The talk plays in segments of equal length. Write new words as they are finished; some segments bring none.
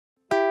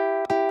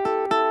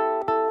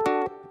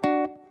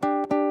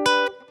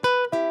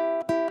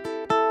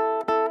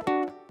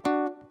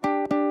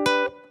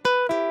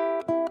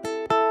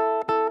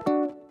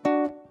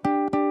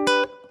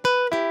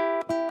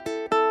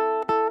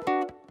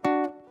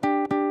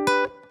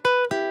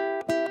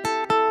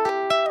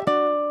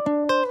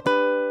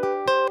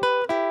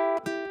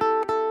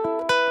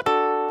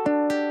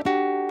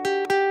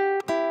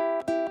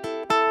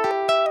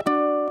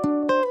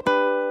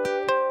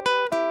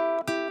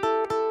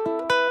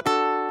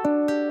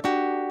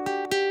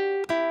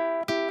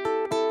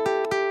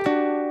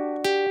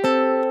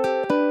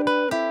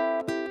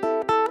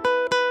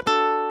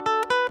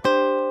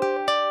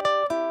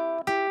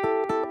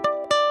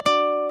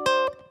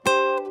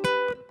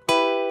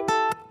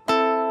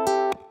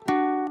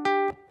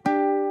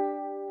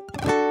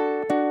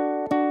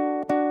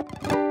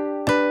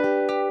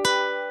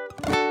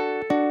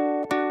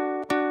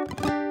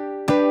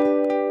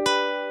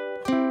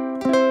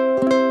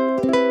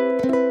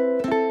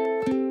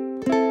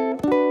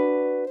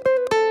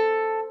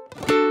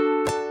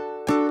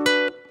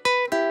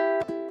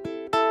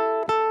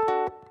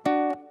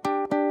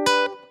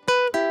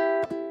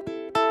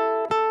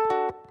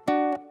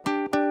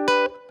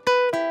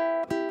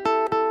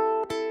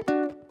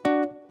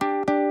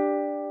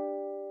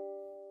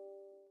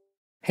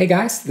Hey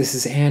guys, this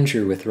is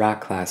Andrew with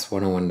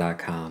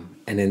rockclass101.com,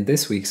 and in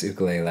this week's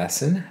ukulele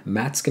lesson,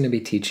 Matt's going to be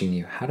teaching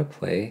you how to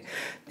play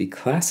the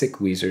classic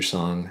Weezer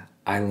song,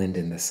 Island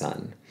in the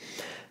Sun.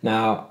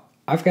 Now,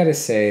 I've got to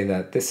say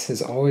that this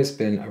has always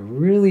been a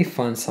really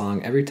fun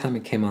song. Every time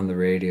it came on the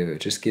radio,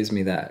 it just gives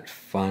me that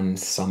fun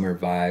summer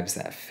vibes,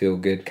 that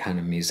feel-good kind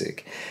of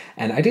music.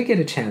 And I did get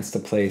a chance to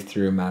play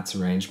through Matt's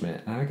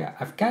arrangement, and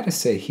I've got to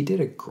say, he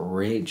did a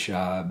great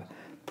job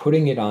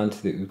putting it onto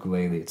the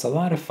ukulele. It's a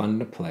lot of fun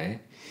to play.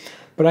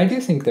 But I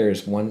do think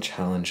there's one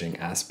challenging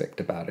aspect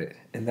about it,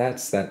 and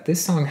that's that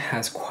this song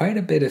has quite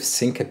a bit of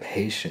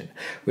syncopation,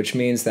 which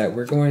means that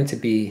we're going to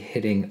be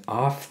hitting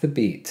off the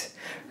beat,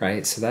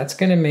 right? So that's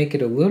going to make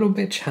it a little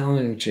bit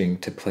challenging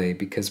to play,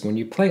 because when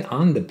you play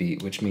on the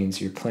beat, which means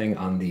you're playing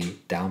on the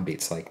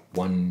downbeats like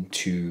 1,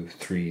 2,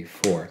 3,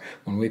 4.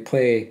 When we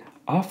play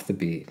off the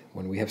beat,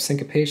 when we have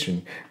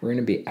syncopation, we're going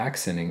to be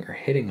accenting or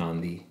hitting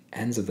on the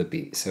ends of the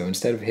beat. So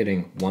instead of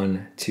hitting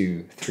 1,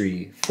 2,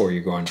 3, 4,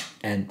 you're going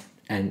and.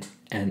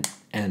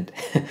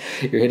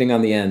 You're hitting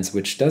on the ends,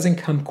 which doesn't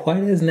come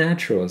quite as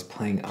natural as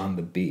playing on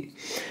the beat.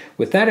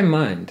 With that in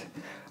mind,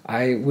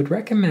 I would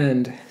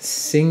recommend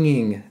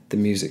singing the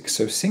music.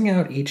 So sing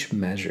out each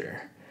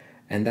measure,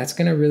 and that's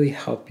going to really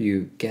help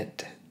you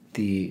get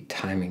the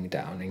timing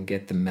down and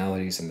get the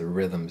melodies and the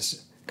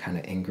rhythms kind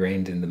of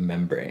ingrained in the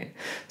membrane.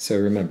 So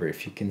remember,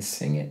 if you can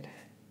sing it,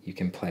 you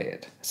can play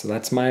it. So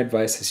that's my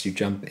advice as you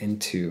jump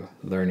into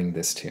learning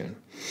this tune.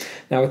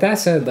 Now, with that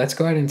said, let's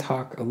go ahead and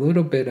talk a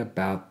little bit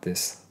about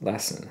this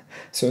lesson.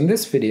 So in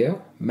this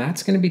video,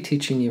 Matt's going to be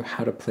teaching you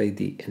how to play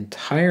the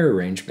entire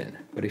arrangement.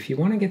 But if you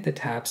want to get the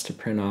tabs to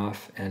print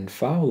off and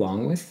follow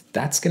along with,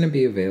 that's going to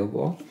be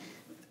available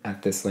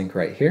at this link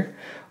right here.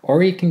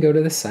 Or you can go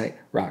to the site,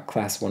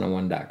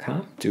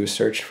 rockclass101.com, do a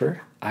search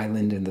for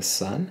Island in the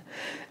Sun.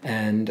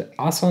 And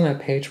also on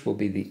that page will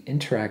be the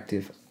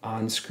interactive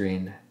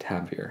on-screen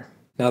tab viewer.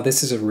 Now,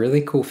 this is a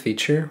really cool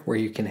feature where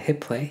you can hit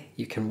play,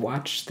 you can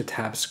watch the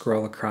tabs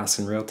scroll across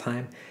in real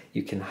time,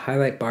 you can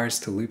highlight bars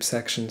to loop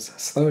sections,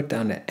 slow it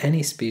down to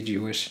any speed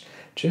you wish.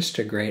 Just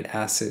a great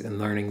asset in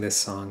learning this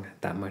song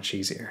that much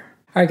easier.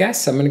 Alright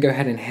guys, so I'm going to go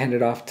ahead and hand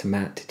it off to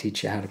Matt to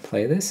teach you how to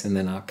play this, and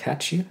then I'll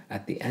catch you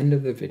at the end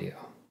of the video.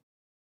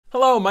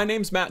 Hello, my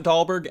name's Matt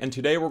Dahlberg, and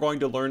today we're going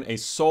to learn a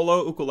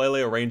solo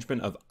ukulele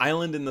arrangement of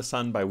Island in the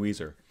Sun by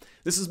Weezer.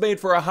 This is made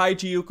for a high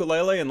G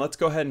ukulele, and let's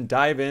go ahead and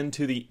dive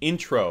into the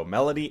intro,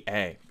 Melody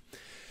A.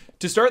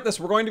 To start this,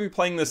 we're going to be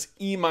playing this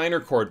E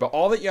minor chord, but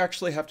all that you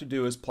actually have to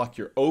do is pluck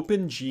your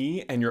open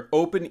G and your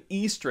open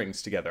E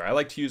strings together. I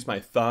like to use my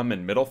thumb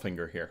and middle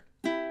finger here.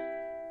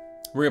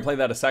 We're going to play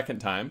that a second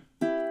time.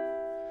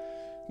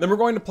 Then we're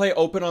going to play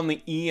open on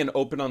the E and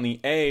open on the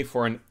A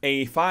for an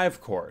A5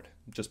 chord.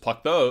 Just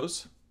pluck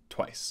those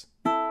twice.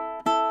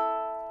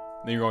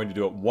 Then you're going to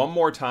do it one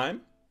more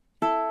time.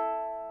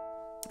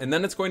 And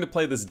then it's going to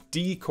play this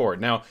D chord.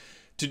 Now,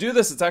 to do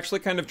this, it's actually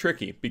kind of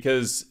tricky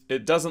because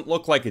it doesn't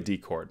look like a D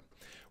chord.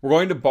 We're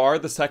going to bar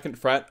the second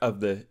fret of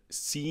the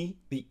C,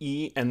 the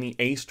E, and the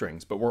A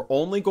strings, but we're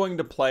only going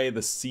to play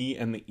the C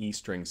and the E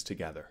strings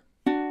together.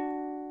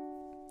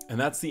 And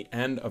that's the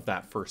end of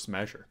that first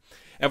measure.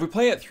 And if we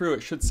play it through,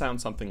 it should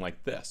sound something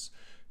like this.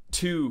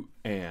 2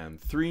 and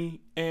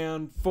 3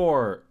 and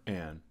 4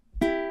 and.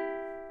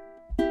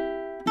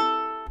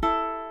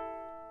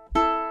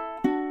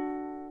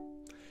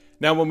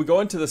 Now, when we go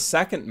into the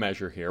second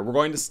measure here, we're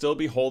going to still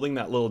be holding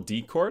that little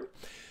D chord.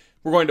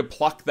 We're going to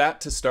pluck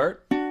that to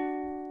start.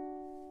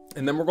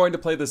 And then we're going to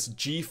play this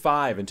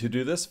G5. And to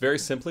do this, very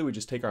simply, we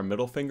just take our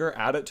middle finger,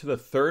 add it to the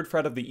third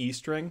fret of the E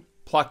string,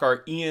 pluck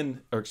our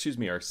our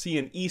C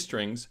and E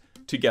strings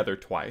together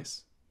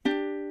twice.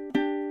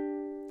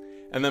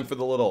 And then for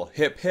the little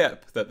hip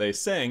hip that they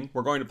sing,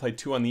 we're going to play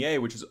 2 on the A,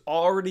 which is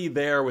already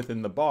there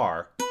within the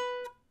bar.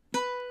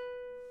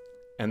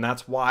 And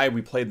that's why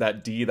we played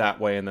that D that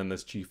way and then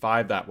this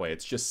G5 that way.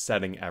 It's just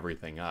setting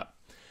everything up.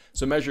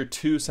 So measure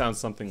 2 sounds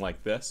something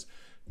like this.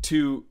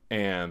 2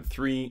 and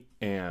 3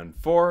 and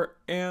 4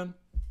 and.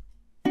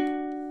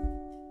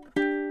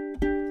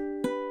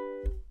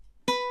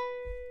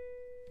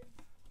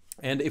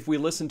 And if we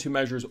listen to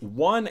measures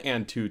 1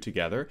 and 2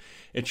 together,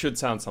 it should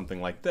sound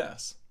something like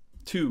this.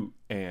 2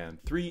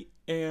 and 3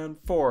 and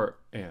 4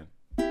 and.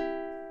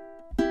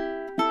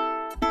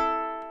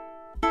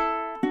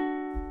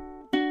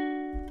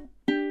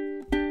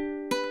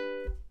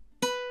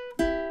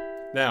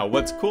 Now,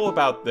 what's cool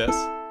about this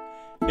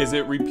is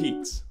it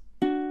repeats.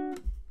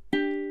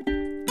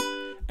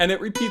 And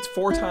it repeats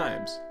 4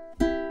 times.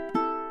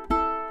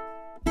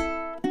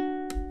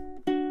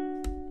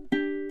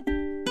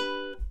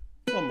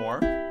 One more.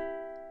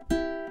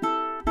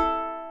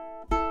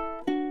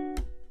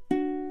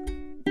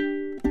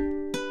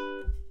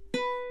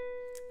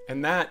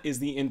 And that is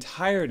the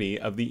entirety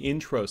of the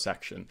intro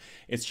section.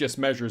 It's just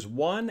measures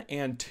 1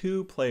 and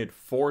 2 played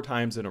 4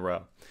 times in a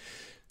row.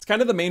 It's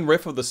kind of the main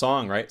riff of the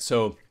song, right?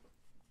 So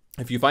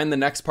if you find the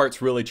next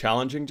part's really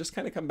challenging, just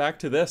kind of come back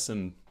to this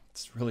and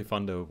it's really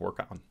fun to work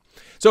on.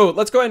 So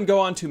let's go ahead and go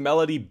on to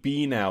melody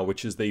B now,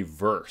 which is the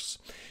verse.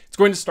 It's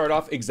going to start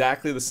off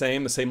exactly the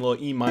same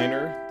little E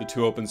minor, the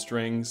 2 open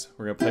strings.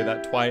 We're going to play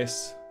that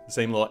twice. The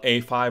same little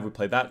A5, we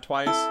play that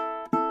twice.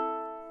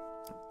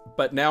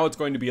 But now it's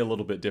going to be a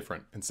little bit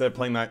different. Instead of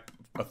playing that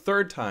a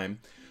 3rd time,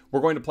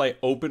 we're going to play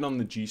open on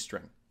the G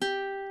string.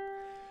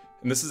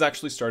 And this is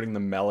actually starting the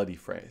melody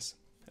phrase.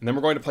 And then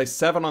we're going to play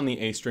 7 on the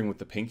A string with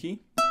the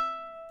pinky.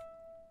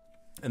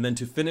 And then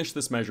to finish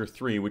this measure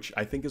 3, which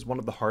I think is one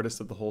of the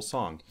hardest of the whole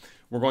song,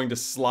 we're going to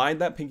slide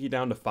that pinky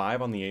down to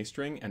 5 on the A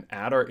string and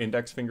add our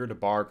index finger to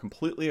bar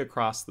completely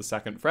across the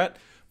 2nd fret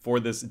for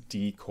this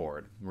D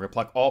chord. We're going to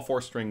pluck all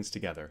 4 strings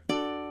together.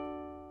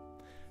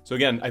 So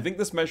again, I think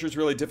this measure is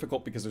really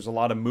difficult because there's a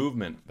lot of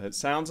movement, but it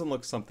sounds and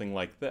looks something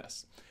like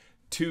this.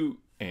 2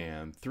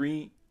 and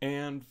 3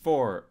 and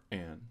 4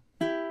 and...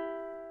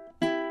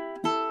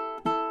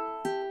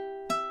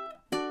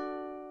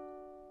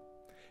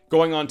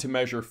 Going on to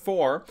measure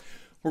 4,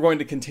 we're going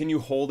to continue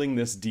holding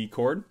this D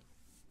chord,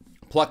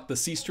 pluck the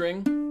C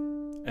string,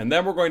 and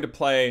then we're going to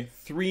play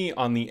 3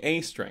 on the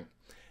A string.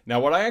 Now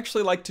what I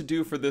actually like to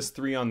do for this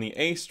 3 on the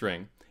A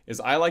string is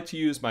I like to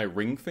use my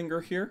ring finger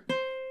here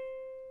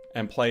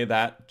and play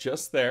that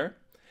just there,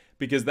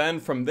 because then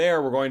from there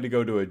we're going to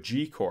go to a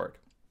G chord.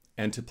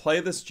 And to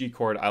play this G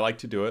chord, I like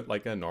to do it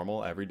like a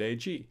normal everyday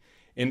G.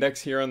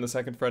 Index here on the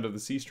 2nd fret of the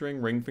C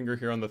string, ring finger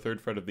here on the 3rd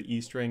fret of the E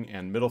string,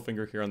 and middle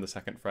finger here on the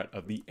 2nd fret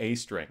of the A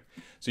string.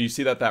 So you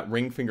see that that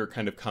ring finger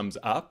kind of comes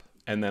up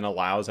and then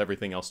allows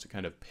everything else to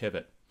kind of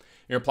pivot.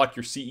 You're going to pluck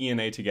your C, E,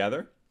 and A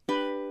together. Then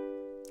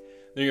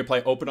you're going to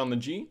play open on the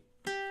G,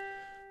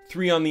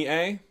 3 on the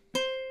A,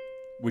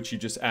 which you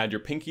just add your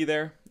pinky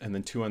there, and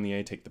then 2 on the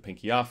A, take the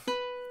pinky off,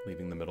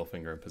 leaving the middle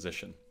finger in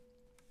position.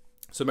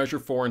 So measure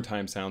 4 in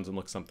time sounds and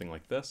looks something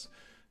like this.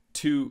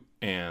 2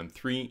 and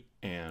 3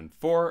 and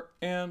 4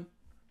 and...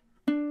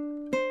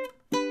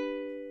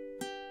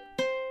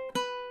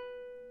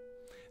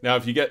 Now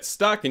if you get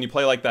stuck and you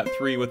play like that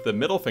 3 with the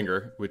middle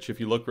finger, which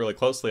if you look really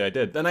closely I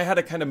did, then I had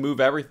to kind of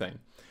move everything.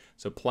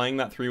 So playing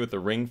that 3 with the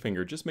ring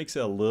finger just makes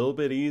it a little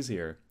bit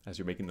easier as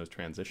you're making those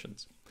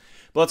transitions.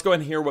 But let's go ahead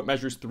and hear what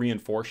measures 3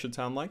 and 4 should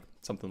sound like.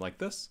 Something like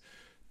this.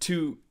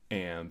 2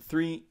 and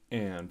 3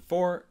 and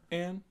 4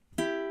 and...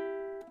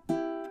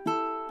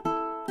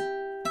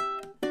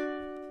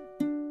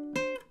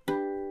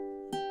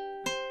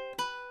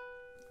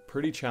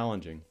 Pretty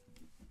challenging.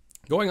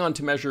 Going on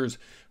to measures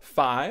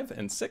 5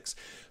 and 6.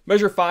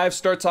 Measure 5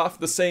 starts off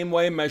the same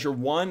way measure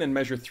 1 and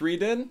measure 3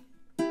 did.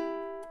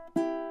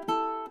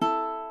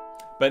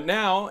 But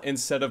now,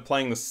 instead of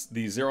playing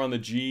the 0 on the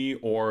G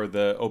or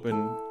the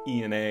open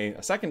E and A a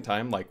 2nd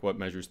time, like what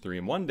measures 3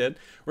 and 1 did,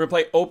 we're going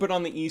to play open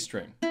on the E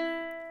string.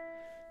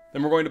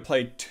 Then we're going to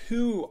play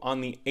 2 on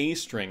the A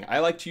string. I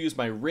like to use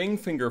my ring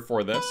finger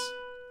for this.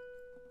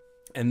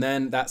 And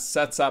then that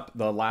sets up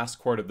the last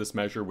chord of this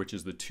measure, which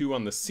is the 2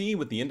 on the C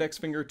with the index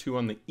finger, 2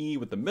 on the E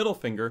with the middle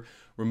finger,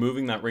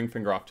 removing that ring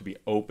finger off to be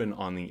open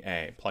on the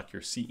A. Pluck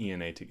your C, E,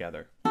 and A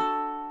together.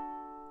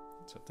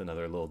 So it's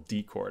another little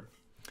D chord.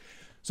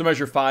 So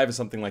measure 5 is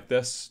something like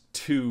this.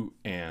 2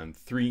 and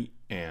 3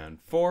 and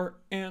 4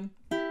 and...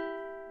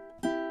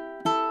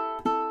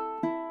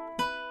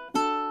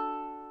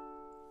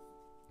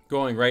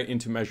 Going right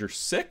into measure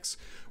 6,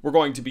 we're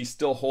going to be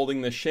still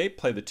holding this shape,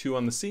 play the 2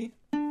 on the C,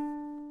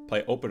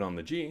 play open on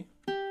the G.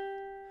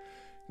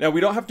 Now we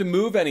don't have to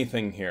move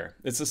anything here.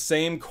 It's the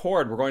same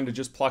chord. We're going to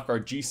just pluck our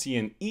G, C,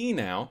 and E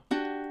now,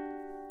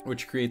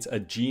 which creates a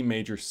G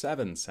major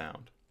 7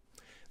 sound.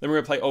 Then we're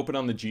going to play open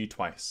on the G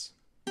twice.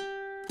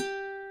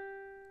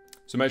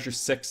 So measure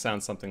 6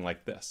 sounds something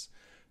like this.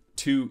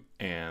 2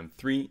 and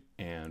 3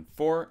 and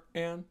 4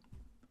 and...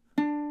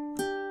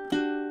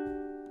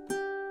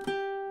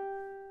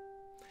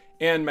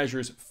 And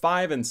measures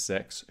 5 and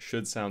 6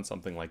 should sound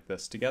something like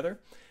this together.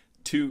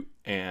 2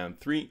 and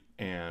 3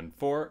 and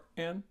 4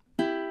 and...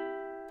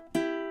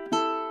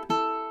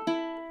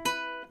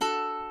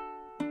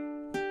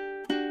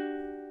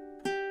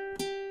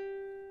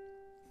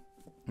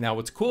 Now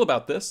what's cool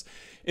about this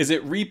is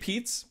it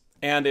repeats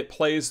and it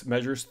plays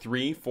measures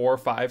 3, 4,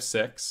 5,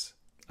 6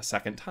 a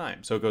 2nd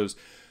time. So it goes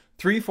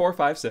 3, 4,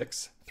 5,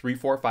 6, 3,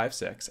 4, 5,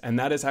 6, and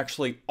that is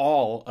actually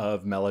all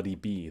of melody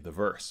B, the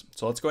verse.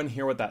 So let's go ahead and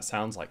hear what that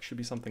sounds like. Should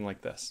be something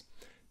like this.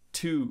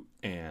 2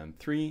 and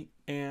 3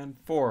 and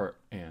 4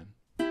 and...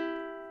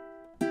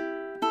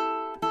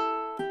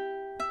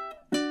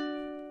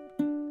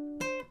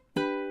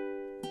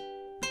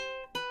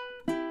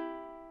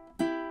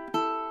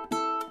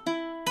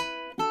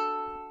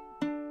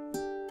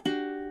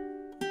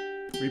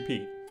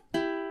 Repeat.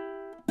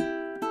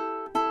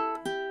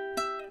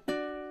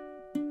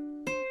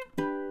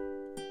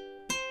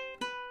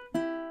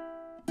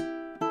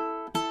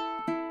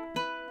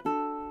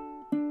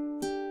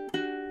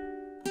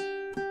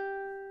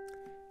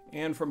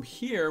 And from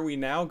here, we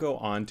now go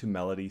on to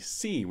melody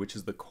C, which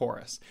is the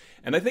chorus.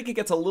 And I think it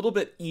gets a little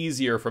bit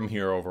easier from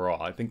here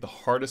overall. I think the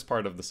hardest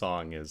part of the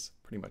song is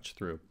pretty much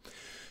through.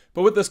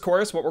 But with this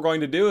chorus, what we're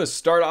going to do is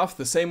start off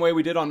the same way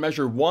we did on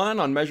measure 1,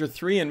 on measure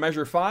 3, and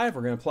measure 5.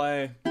 We're going to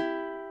play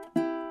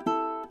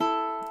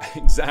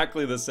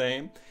exactly the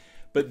same.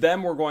 But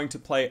then we're going to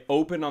play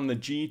open on the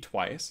G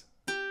twice.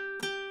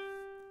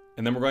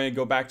 And then we're going to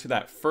go back to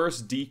that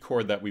first D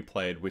chord that we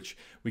played, which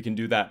we can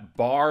do that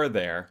bar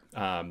there.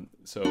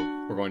 So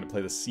we're going to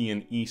play the C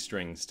and E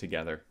strings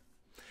together.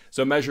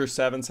 So measure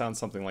 7 sounds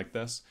something like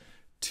this.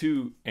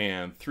 2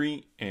 and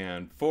 3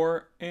 and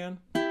 4 and.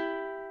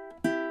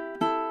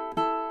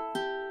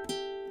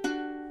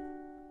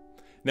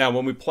 Now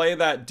when we play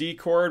that D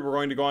chord, we're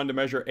going to go on to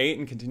measure 8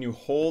 and continue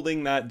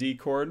holding that D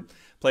chord.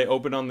 Play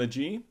open on the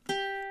G.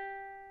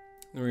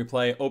 Then we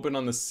play open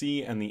on the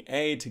C and the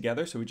A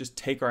together, so we just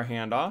take our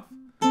hand off.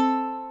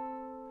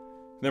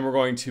 Then we're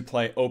going to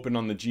play open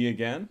on the G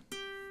again.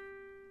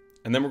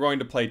 And then we're going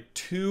to play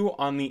 2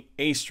 on the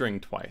A string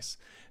twice.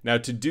 Now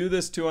to do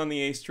this 2 on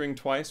the A string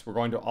twice, we're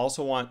going to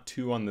also want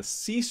 2 on the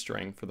C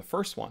string for the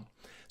first one.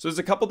 So there's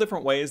a couple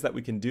different ways that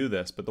we can do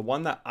this, but the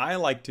one that I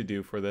like to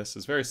do for this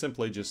is very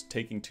simply just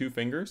taking 2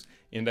 fingers,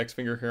 index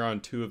finger here on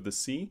 2 of the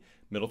C,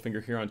 middle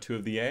finger here on 2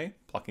 of the A,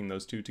 plucking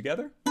those 2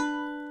 together.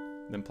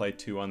 Then play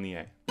 2 on the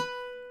A.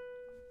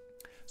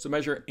 So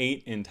measure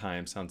 8 in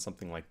time sounds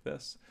something like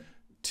this.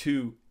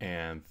 2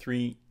 and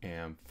 3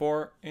 and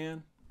 4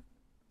 and.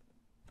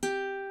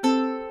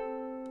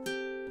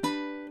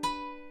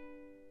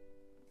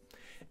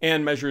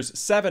 And measures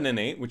 7 and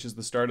 8, which is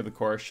the start of the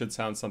chorus, should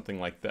sound something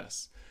like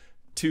this.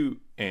 2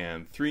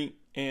 and 3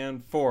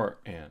 and 4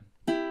 and.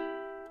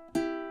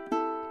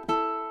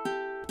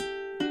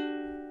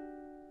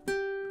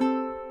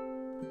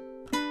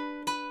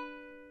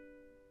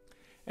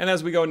 And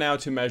as we go now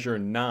to measure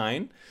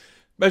 9,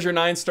 measure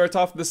 9 starts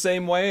off the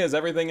same way as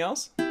everything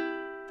else.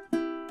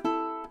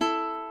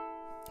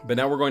 But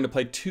now we're going to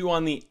play 2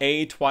 on the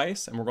A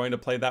twice, and we're going to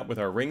play that with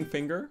our ring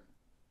finger.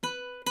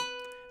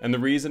 And the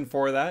reason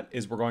for that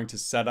is we're going to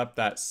set up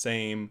that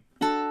same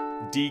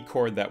D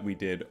chord that we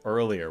did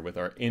earlier with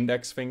our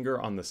index finger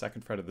on the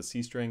 2nd fret of the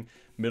C string,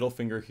 middle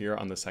finger here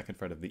on the 2nd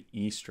fret of the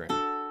E string.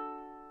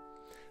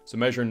 So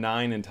measure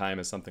 9 in time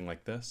is something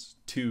like this.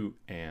 2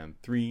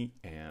 and 3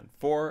 and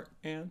 4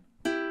 and.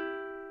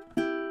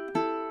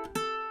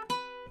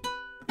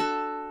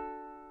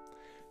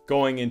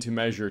 Going into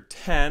measure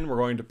 10, we're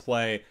going to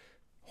play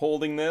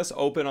holding this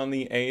open on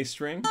the A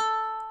string.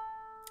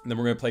 And then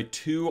we're going to play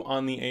 2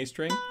 on the A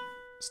string.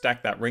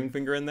 Stack that ring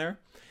finger in there.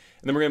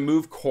 And then we're going to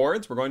move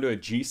chords. We're going to a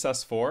G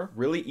sus4.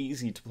 Really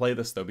easy to play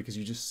this though, because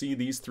you just see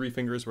these 3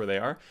 fingers where they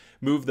are.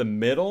 Move the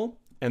middle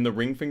and the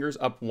ring fingers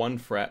up 1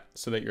 fret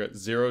so that you're at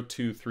 0,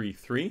 2, 3,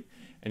 3.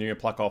 And you're going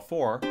to pluck all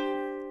 4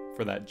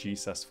 for that G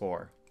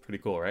sus4. Pretty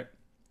cool, right?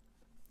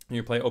 And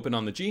you play open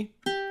on the G.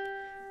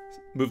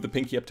 Move the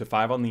pinky up to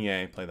 5 on the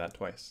A. Play that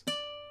twice.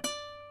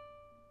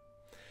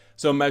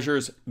 So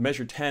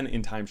measure 10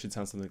 in time should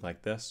sound something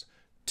like this.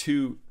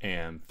 2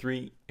 and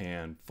 3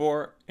 and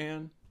 4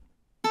 and.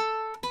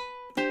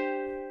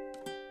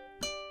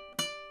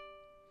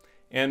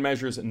 And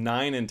measures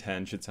 9 and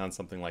 10 should sound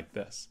something like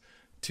this.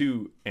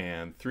 2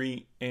 and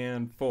 3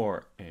 and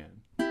 4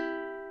 and.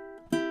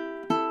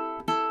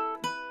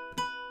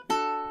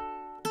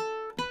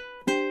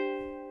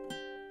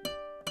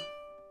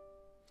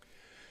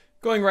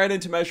 Going right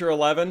into measure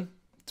 11.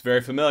 It's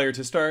very familiar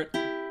to start.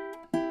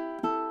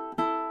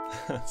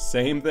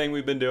 Same thing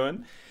we've been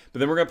doing. But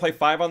then we're going to play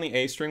 5 on the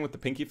A string with the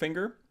pinky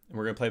finger. And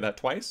we're going to play that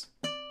twice.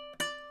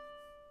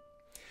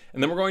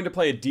 And then we're going to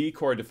play a D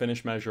chord to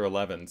finish measure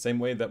 11. Same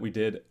way that we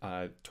did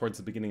towards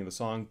the beginning of the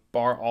song.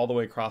 Bar all the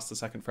way across the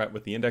 2nd fret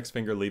with the index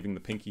finger, leaving the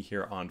pinky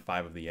here on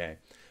 5 of the A.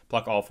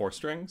 Pluck all 4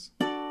 strings.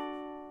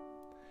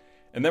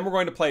 And then we're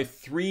going to play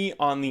 3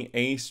 on the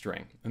A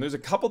string. And there's a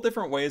couple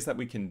different ways that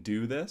we can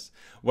do this.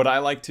 What I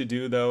like to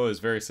do though is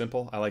very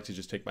simple. I like to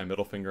just take my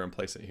middle finger and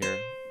place it here.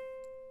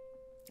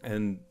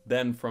 And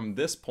then from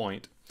this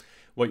point,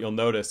 what you'll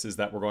notice is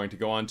that we're going to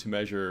go on to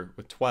measure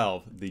with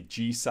 12, the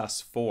G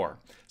sus4.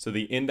 So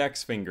the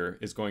index finger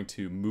is going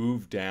to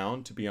move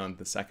down to be on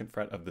the 2nd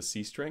fret of the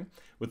C string,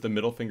 with the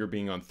middle finger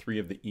being on 3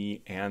 of the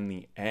E and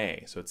the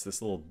A. So it's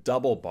this little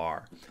double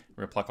bar. We're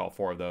going to pluck all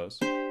 4 of those.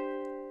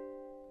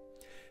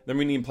 Then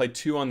we need to play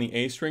 2 on the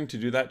A string. To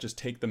do that, just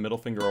take the middle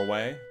finger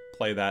away,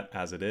 play that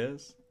as it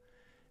is.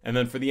 And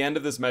then for the end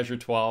of this measure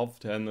 12,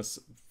 to end this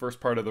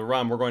first part of the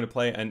run, we're going to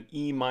play an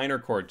E minor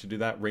chord. To do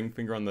that, ring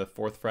finger on the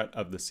 4th fret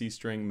of the C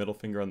string, middle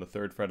finger on the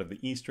 3rd fret of the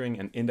E string,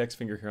 and index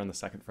finger here on the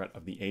 2nd fret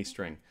of the A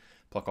string.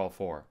 Pluck all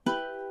 4.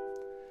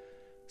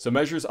 So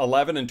measures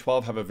 11 and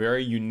 12 have a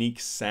very unique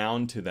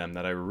sound to them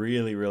that I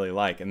really, really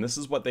like. And this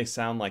is what they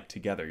sound like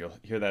together. You'll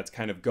hear that's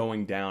kind of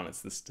going down.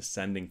 It's this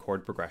descending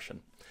chord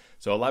progression.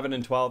 So 11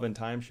 and 12 in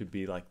time should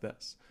be like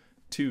this.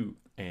 2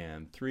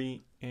 and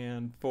 3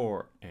 and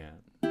 4 and.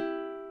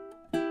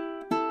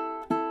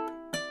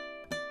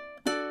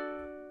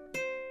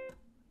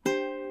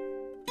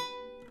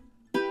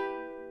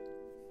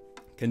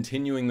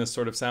 Continuing this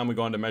sort of sound, we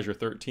go on to measure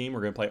 13.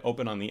 We're going to play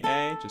open on the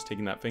A, just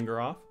taking that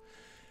finger off.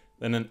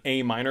 Then an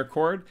A minor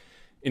chord.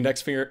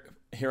 Index finger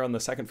here on the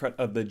 2nd fret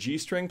of the G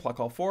string, pluck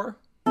all 4.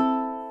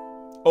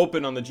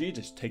 Open on the G,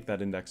 just take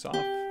that index off.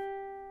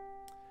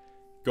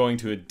 Going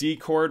to a D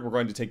chord, we're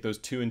going to take those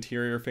 2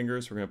 interior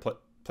fingers. We're going to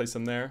place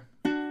them there.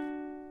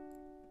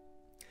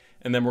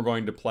 And then we're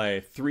going to play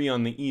 3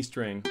 on the E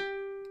string,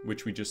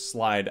 which we just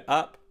slide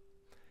up.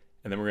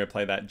 And then we're going to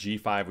play that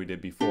G5 we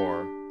did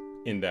before,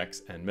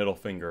 index and middle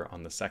finger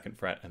on the 2nd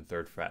fret and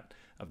 3rd fret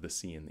of the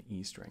C and the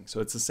E string. So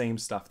it's the same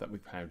stuff that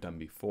we've kind of done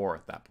before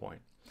at that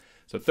point.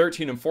 So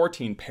 13 and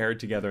 14 paired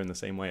together in the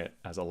same way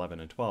as 11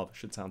 and 12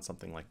 should sound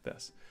something like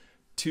this.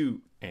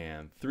 2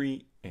 and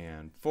 3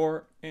 and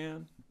 4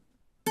 and...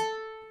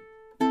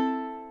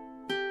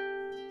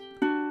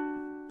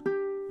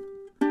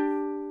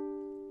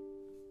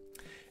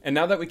 And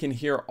now that we can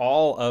hear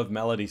all of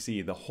melody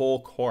C, the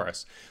whole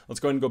chorus, let's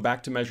go ahead and go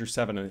back to measure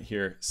 7 and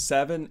hear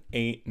 7,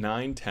 8,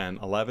 9, 10,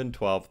 11,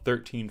 12,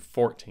 13,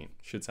 14.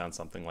 Should sound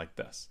something like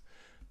this.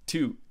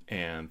 2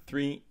 and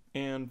 3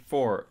 and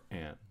 4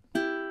 and...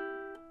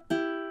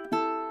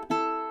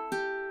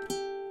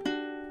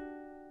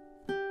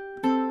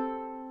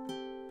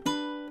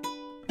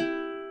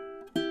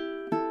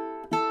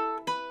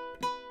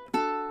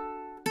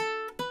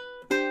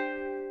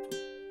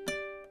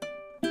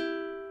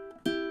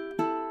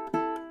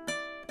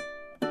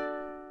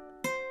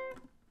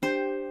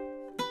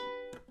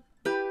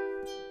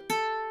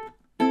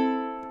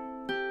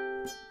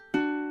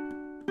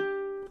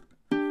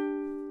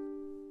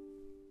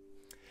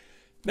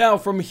 Now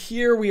from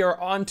here we are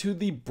on to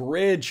the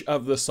bridge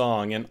of the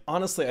song, and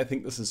honestly I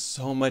think this is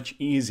so much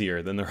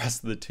easier than the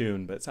rest of the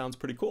tune, but it sounds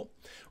pretty cool.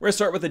 We're going to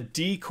start with a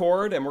D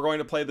chord, and we're going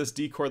to play this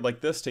D chord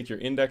like this. Take your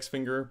index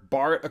finger,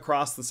 bar it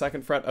across the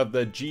 2nd fret of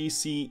the G,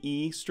 C,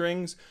 E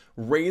strings,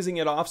 raising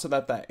it off so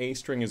that that A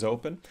string is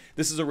open.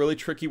 This is a really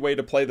tricky way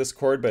to play this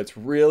chord, but it's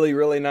really,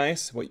 really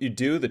nice. What you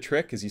do, the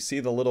trick, is you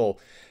see the little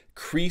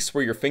crease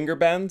where your finger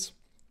bends.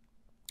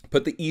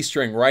 Put the E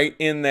string right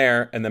in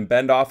there and then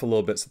bend off a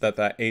little bit so that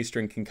that A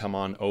string can come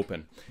on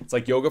open. It's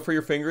like yoga for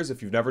your fingers.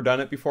 If you've never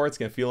done it before, it's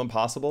going to feel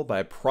impossible, but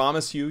I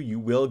promise you, you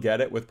will get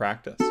it with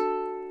practice.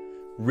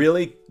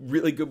 Really,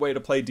 really good way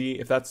to play D.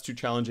 If that's too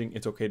challenging,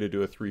 it's okay to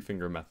do a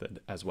 3-finger method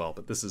as well,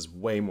 but this is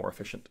way more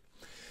efficient.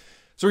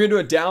 So we're going to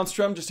do a down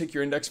strum. Just take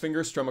your index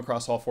finger, strum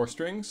across all 4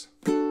 strings.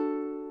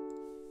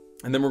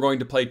 And then we're going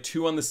to play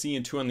 2 on the C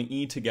and 2 on the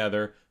E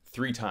together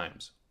 3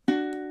 times.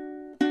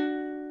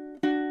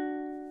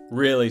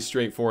 Really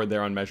straightforward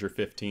there on measure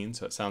 15,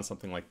 so it sounds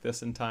something like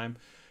this in time.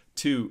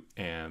 2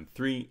 and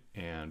 3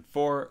 and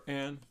 4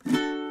 and...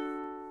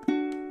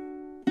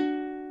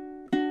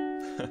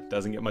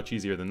 Doesn't get much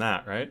easier than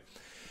that, right?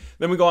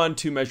 Then we go on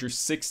to measure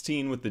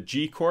 16 with the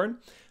G chord.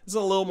 This is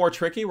a little more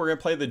tricky. We're going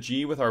to play the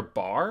G with our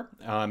bar,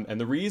 and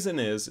the reason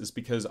is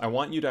because I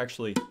want you to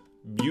actually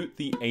mute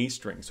the A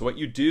string. So what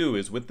you do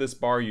is with this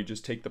bar, you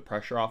just take the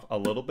pressure off a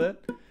little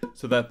bit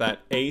so that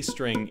that A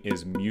string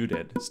is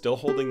muted, still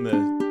holding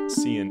the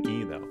C and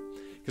E though.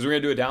 Because we're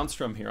going to do a down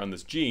strum here on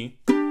this G,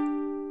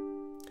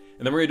 and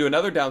then we're going to do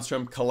another down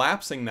strum,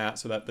 collapsing that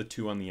so that the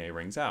 2 on the A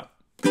rings out.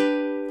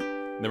 And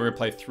then we're going to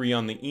play 3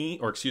 on the E,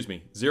 or excuse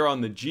me, 0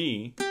 on the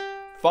G,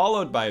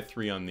 followed by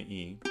 3 on the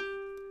E,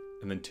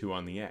 and then 2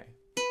 on the A.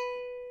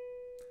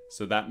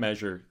 So that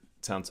measure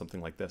sounds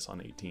something like this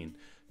on 18.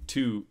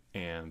 2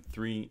 and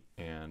 3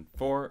 and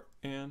 4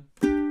 and...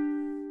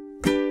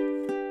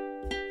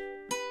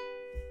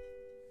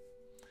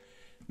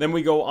 Then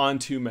we go on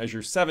to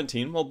measure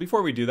 17. Well,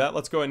 before we do that,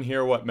 let's go ahead and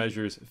hear what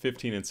measures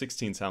 15 and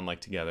 16 sound like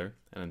together.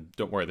 And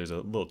don't worry, there's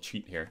a little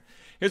cheat here.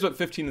 Here's what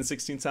 15 and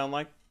 16 sound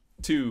like.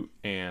 2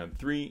 and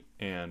 3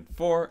 and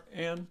 4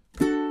 and...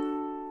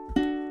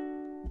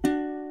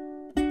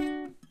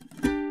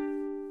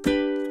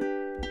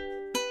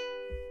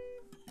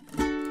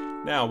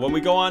 Now, when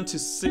we go on to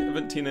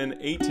 17 and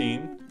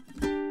 18,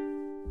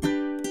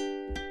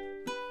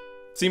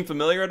 seem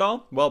familiar at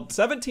all? Well,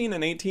 17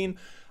 and 18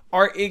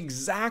 are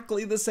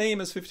exactly the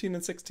same as 15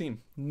 and 16.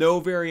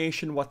 No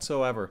variation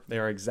whatsoever. They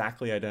are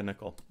exactly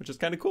identical, which is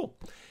kind of cool.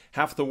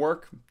 Half the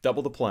work,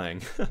 double the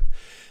playing.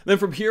 Then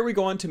from here we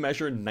go on to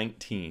measure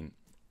 19.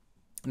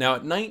 Now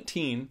at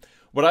 19,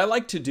 what I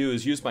like to do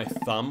is use my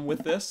thumb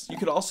with this. You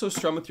could also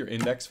strum with your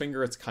index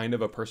finger. It's kind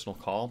of a personal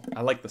call.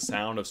 I like the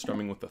sound of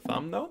strumming with the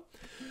thumb though.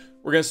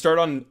 We're going to start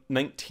on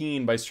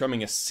 19 by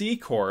strumming a C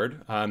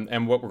chord,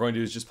 and what we're going to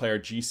do is just play our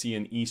G, C,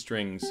 and E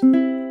strings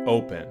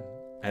open.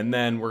 And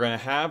then we're going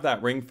to have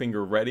that ring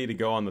finger ready to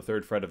go on the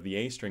 3rd fret of the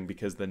A string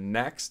because the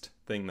next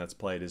thing that's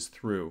played is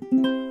through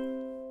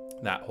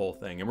that whole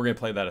thing. And we're going to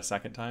play that a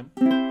 2nd time.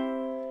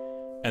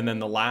 And then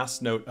the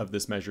last note of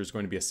this measure is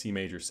going to be a C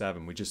major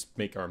 7. We just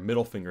make our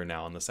middle finger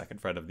now on the 2nd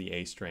fret of the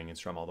A string and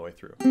strum all the way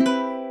through.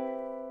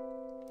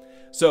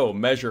 So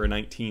measure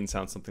 19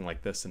 sounds something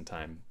like this in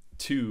time.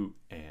 2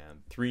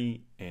 and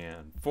 3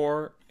 and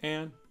 4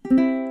 and...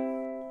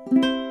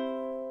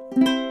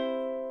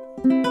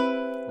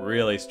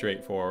 Really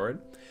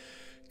straightforward.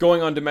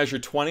 Going on to measure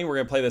 20, we're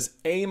going to play this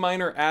A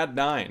minor add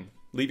 9.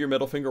 Leave your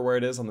middle finger where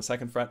it is on the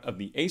 2nd fret of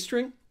the A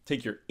string.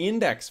 Take your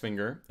index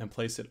finger and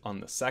place it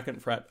on the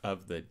 2nd fret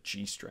of the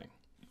G string.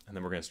 And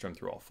then we're going to strum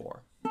through all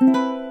 4. Then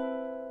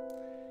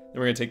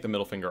we're going to take the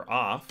middle finger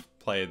off,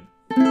 play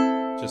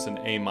just an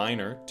A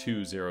minor,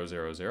 2, 0,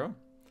 0, 0.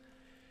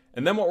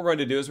 And then what we're going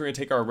to do is we're going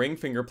to take our ring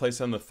finger, place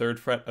it on the 3rd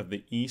fret of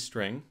the E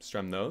string,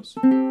 strum those.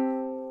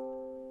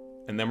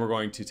 And then we're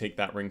going to take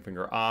that ring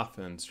finger off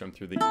and strum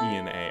through the E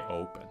and A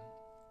open.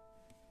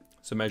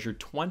 So measure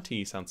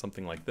 20 sounds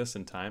something like this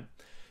in time.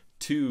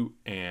 2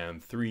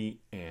 and 3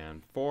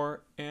 and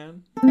 4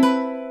 and.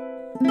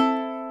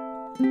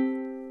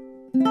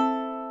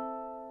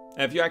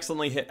 And if you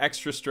accidentally hit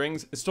extra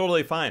strings, it's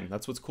totally fine.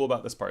 That's what's cool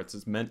about this part.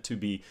 It's meant to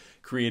be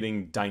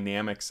creating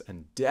dynamics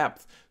and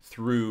depth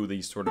through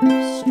these sort of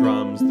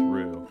strums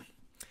through.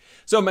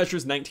 So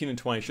measures 19 and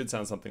 20 should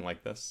sound something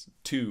like this.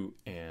 2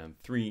 and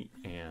 3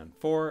 and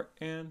 4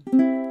 and.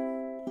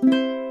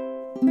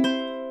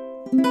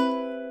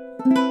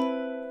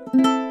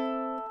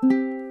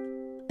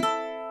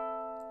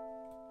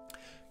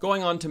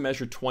 Going on to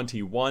measure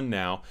 21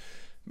 now.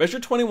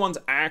 Measure 21's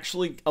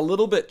actually a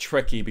little bit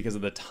tricky because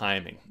of the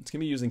timing. It's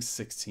going to be using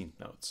 16th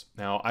notes.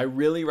 Now, I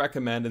really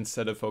recommend,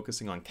 instead of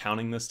focusing on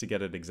counting this to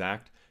get it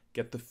exact,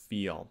 get the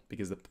feel,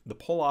 because the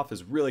pull-off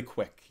is really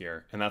quick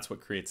here, and that's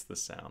what creates the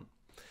sound.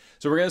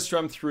 So we're going to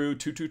strum through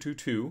 2, 2, 2,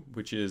 2,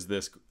 which is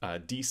this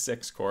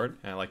D6 chord,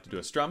 and I like to do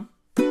a strum.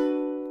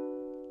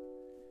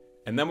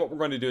 And then what we're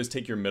going to do is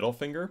take your middle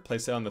finger,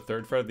 place it on the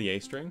 3rd fret of the A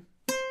string,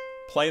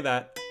 play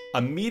that,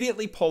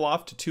 immediately pull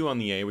off to 2 on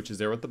the A, which is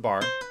there with the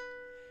bar.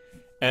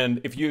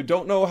 And if you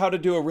don't know how to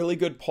do a really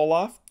good pull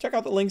off, check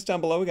out the links down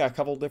below. We got a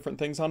couple different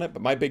things on it,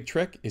 but my big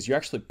trick is you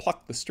actually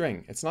pluck the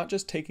string. It's not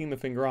just taking the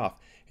finger off,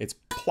 it's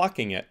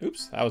plucking it.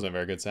 Oops, that wasn't a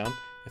very good sound.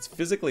 It's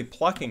physically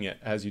plucking it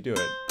as you do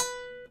it.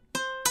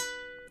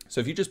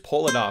 So if you just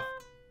pull it off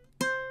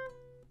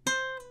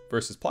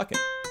versus plucking,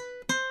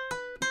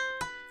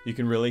 you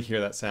can really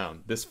hear that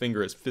sound. This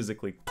finger is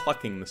physically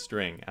plucking the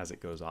string as it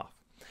goes off.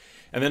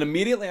 And then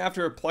immediately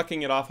after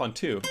plucking it off on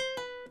 2,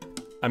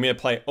 I'm going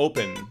to play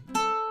open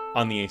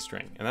on the A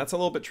string. And that's a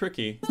little bit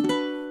tricky,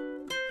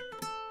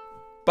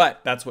 but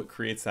that's what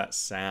creates that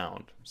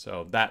sound.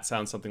 So that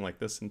sounds something like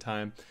this in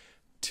time.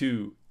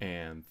 2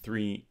 and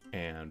 3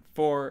 and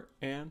 4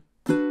 and.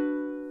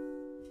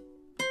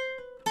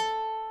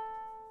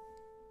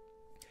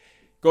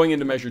 Going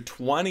into measure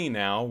 20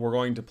 now, we're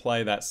going to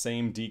play that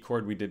same D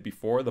chord we did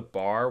before, the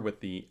bar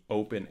with the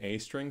open A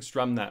string.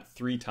 Strum that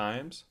 3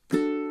 times.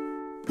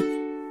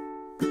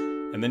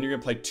 And then you're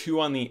going to play 2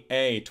 on the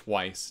A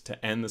twice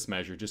to end this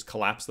measure. Just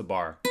collapse the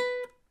bar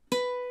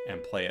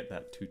and play it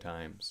that 2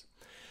 times.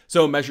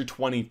 So measure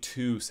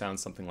 22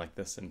 sounds something like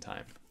this in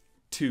time.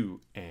 2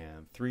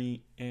 and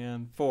 3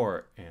 and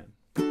 4 and.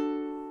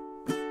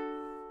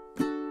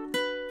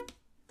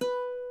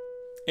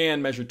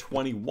 And measure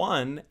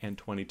 21 and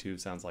 22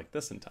 sounds like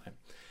this in time.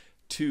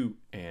 2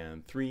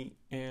 and 3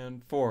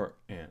 and 4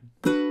 and.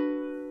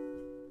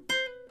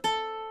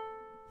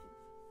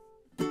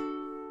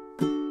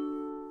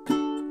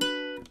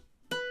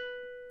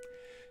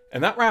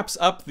 And that wraps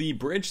up the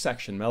bridge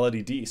section,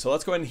 melody D. So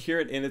let's go ahead and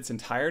hear it in its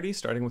entirety,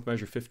 starting with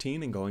measure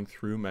 15 and going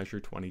through measure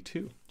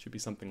 22. It should be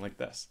something like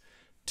this.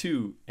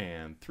 2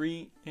 and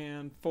 3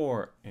 and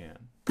 4 and.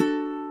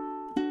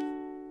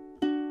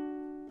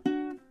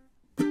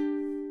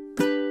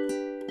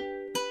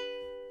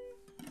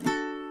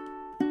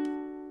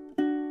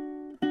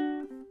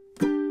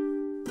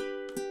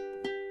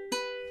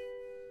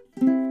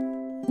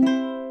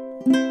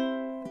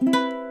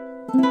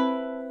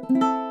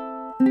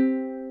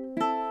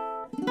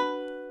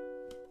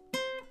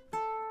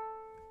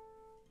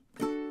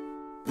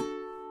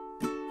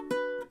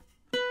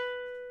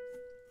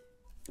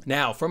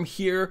 Now, from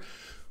here,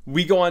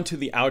 we go on to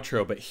the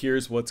outro, but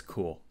here's what's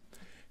cool.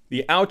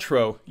 The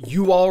outro,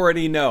 you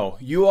already know.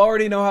 You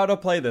already know how to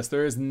play this.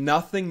 There is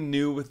nothing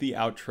new with the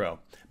outro.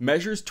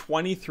 Measures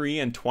 23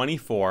 and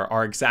 24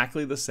 are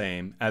exactly the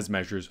same as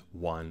measures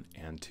 1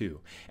 and 2.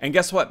 And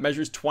guess what?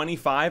 Measures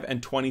 25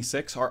 and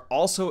 26 are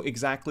also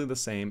exactly the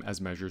same as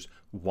measures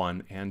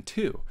 1 and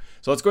 2.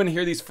 So let's go ahead and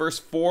hear these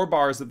first 4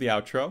 bars of the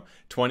outro.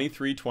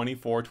 23,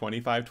 24,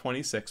 25,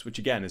 26, which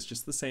again is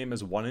just the same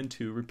as 1 and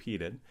 2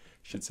 repeated.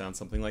 Should sound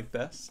something like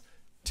this.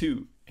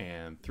 2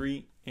 and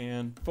 3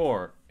 and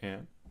 4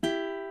 and.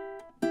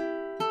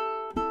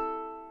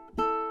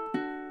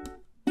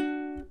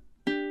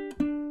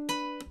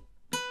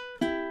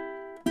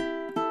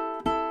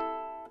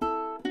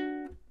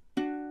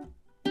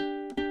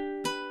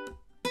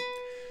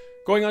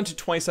 Going on to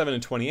 27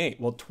 and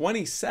 28. Well,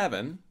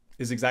 27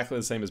 is exactly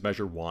the same as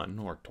measure 1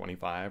 or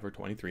 25 or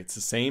 23. It's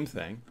the same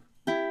thing.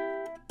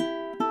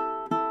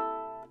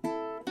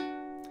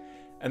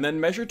 And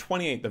then measure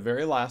 28, the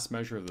very last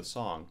measure of the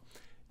song,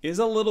 is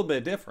a little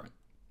bit different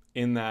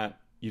in that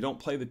you don't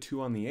play the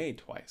 2 on the A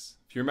twice.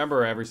 If you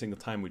remember, every single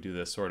time we do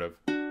this sort of,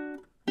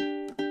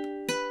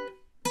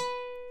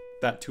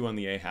 that 2 on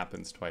the A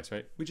happens twice,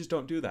 right? We just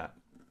don't do that.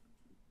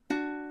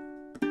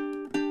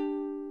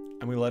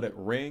 And we let it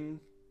ring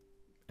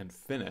and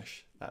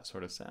finish that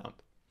sort of sound.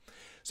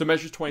 So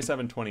measures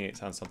 27, 28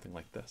 sounds something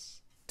like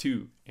this.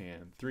 2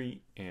 and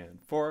 3 and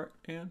 4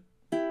 and.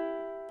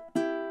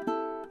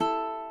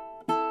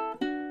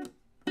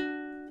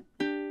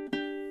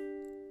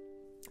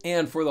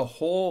 And for the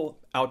whole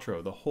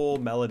outro, the whole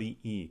melody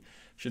E,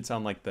 should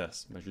sound like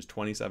this. Measures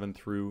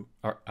 23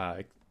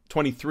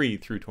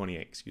 through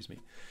 28, excuse me.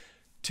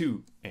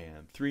 2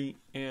 and 3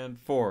 and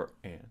 4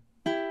 and.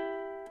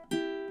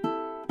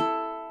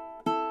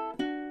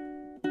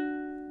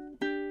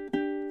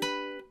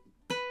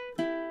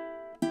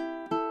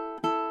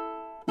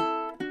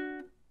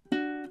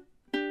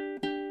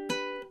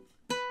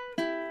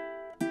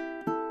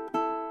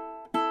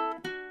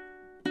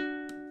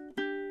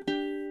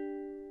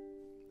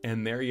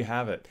 And there you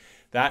have it.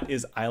 That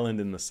is Island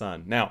in the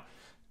Sun. Now,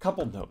 a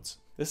couple notes.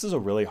 This is a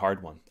really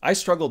hard one. I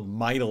struggled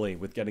mightily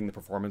with getting the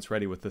performance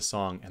ready with this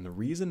song, and the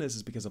reason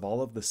is because of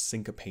all of the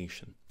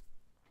syncopation.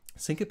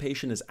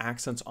 Syncopation is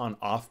accents on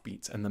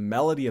offbeats, and the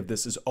melody of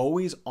this is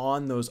always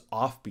on those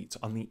offbeats,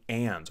 on the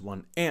ands,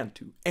 1 and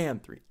 2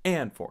 and 3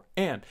 and 4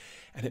 and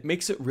it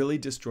makes it really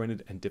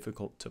disjointed and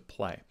difficult to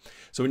play.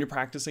 So when you're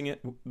practicing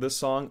this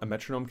song, a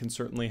metronome can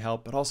certainly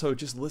help, but also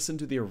just listen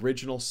to the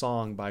original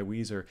song by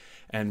Weezer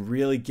and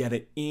really get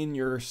it in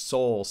your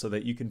soul so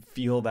that you can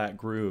feel that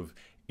groove.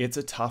 It's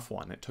a tough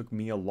one. It took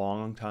me a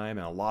long time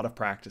and a lot of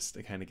practice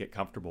to kind of get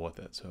comfortable with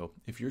it. So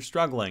if you're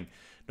struggling,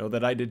 know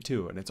that I did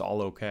too, and it's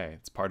all okay.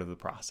 It's part of the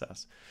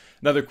process.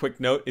 Another quick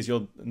note is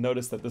you'll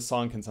notice that this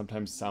song can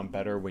sometimes sound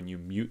better when you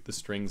mute the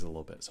strings a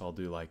little bit. So I'll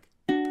do like,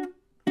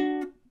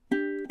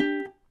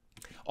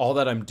 all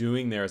that I'm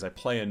doing there is I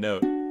play a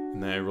note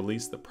and then I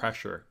release the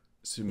pressure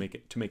to make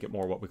it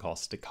more what we call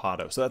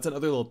staccato. So that's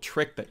another little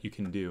trick that you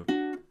can do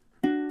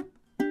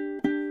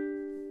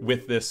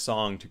with this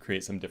song to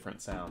create some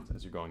different sounds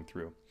as you're going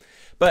through.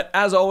 But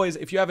as always,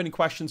 if you have any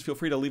questions, feel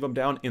free to leave them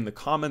down in the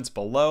comments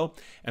below,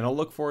 and I'll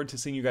look forward to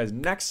seeing you guys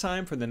next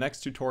time for the next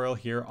tutorial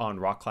here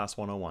on Rock Class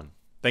 101.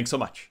 Thanks so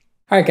much.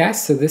 All right,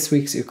 guys, so this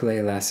week's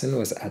ukulele lesson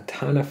was a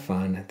ton of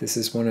fun. This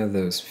is one of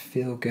those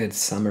feel-good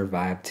summer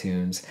vibe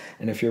tunes,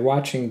 and if you're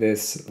watching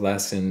this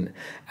lesson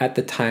at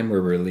the time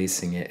we're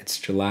releasing it, it's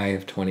July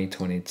of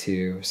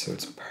 2022, so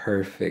it's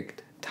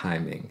perfect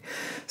timing.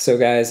 So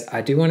guys,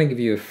 I do want to give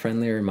you a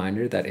friendly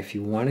reminder that if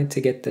you wanted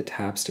to get the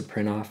tabs to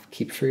print off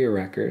Keep For Your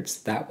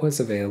Records, that was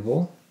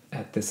available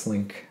at this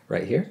link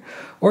right here,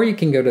 or you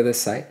can go to the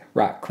site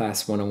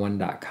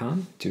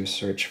rockclass101.com, do a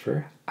search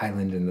for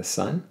Island in the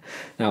Sun.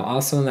 Now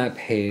also on that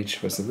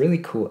page was a really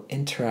cool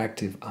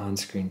interactive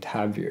on-screen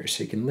tab viewer,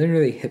 so you can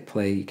literally hit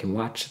play, you can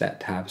watch that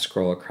tab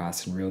scroll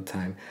across in real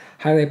time,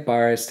 highlight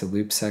bars to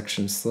loop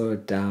sections, slow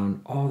it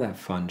down, all that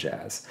fun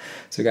jazz.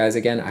 So guys,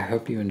 again, I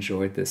hope you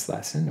enjoyed this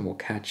lesson, and we'll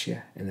catch you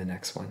in the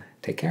next one.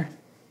 Take care.